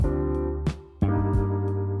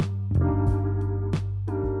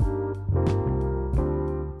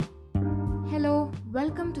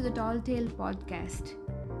welcome to the Tall Tale podcast.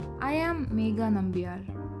 I am Megha Nambiar.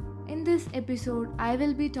 In this episode, I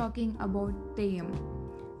will be talking about Theyyam.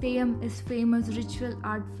 Theyyam is famous ritual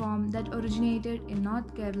art form that originated in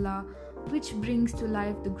North Kerala, which brings to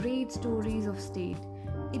life the great stories of state.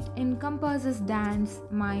 It encompasses dance,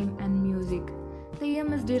 mime, and music.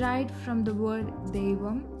 Theyyam is derived from the word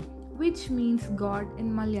Theyyam, which means God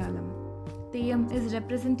in Malayalam. Theyyam is a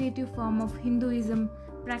representative form of Hinduism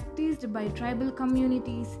practiced by tribal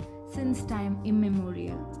communities since time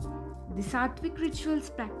immemorial. The Sattvic rituals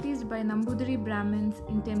practiced by Nambudiri Brahmins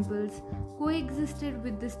in temples coexisted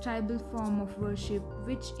with this tribal form of worship,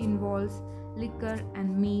 which involves liquor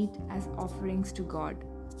and meat as offerings to God.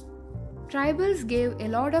 Tribals gave a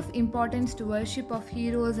lot of importance to worship of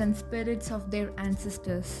heroes and spirits of their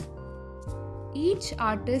ancestors. Each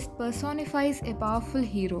artist personifies a powerful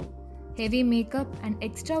hero. Heavy makeup and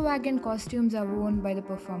extravagant costumes are worn by the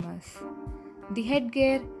performers. The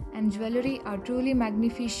headgear and jewelry are truly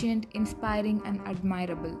magnificent, inspiring, and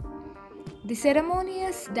admirable. The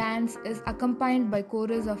ceremonious dance is accompanied by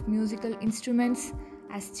chorus of musical instruments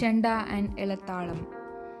as Chanda and Elathalam.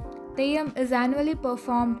 Theyyam is annually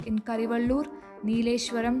performed in Karivallur,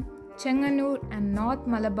 Neeleshwaram, Chenganur, and North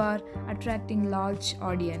Malabar, attracting large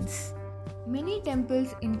audience. Many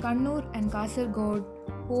temples in Kannur and Kasaragod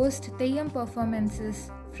host Theyyam performances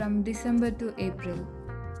from December to April.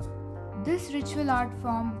 This ritual art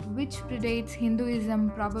form, which predates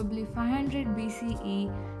Hinduism probably 500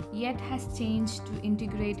 BCE, yet has changed to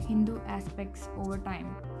integrate Hindu aspects over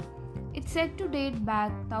time. It's said to date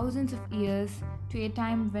back thousands of years to a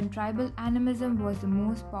time when tribal animism was the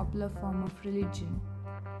most popular form of religion.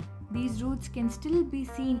 These roots can still be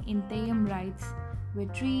seen in Theyyam rites, where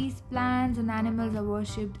trees, plants, and animals are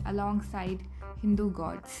worshipped alongside Hindu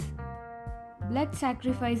gods. Blood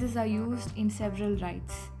sacrifices are used in several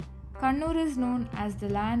rites. Kannur is known as the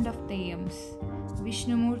land of Theyyams.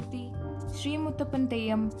 Vishnumurti, Sri Muthappan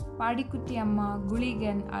Theyyam, Padikutti Amma,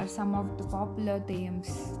 Guligan are some of the popular Theyyams.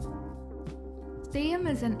 Theyyam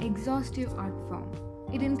is an exhaustive art form.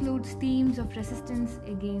 It includes themes of resistance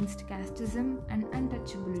against casteism and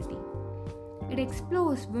untouchability. It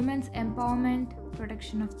explores women's empowerment,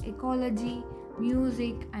 protection of ecology,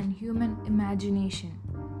 music, and human imagination.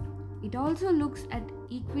 It also looks at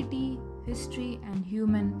equity, history, and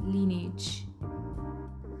human lineage.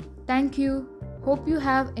 Thank you. Hope you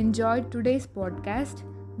have enjoyed today's podcast.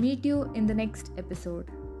 Meet you in the next episode.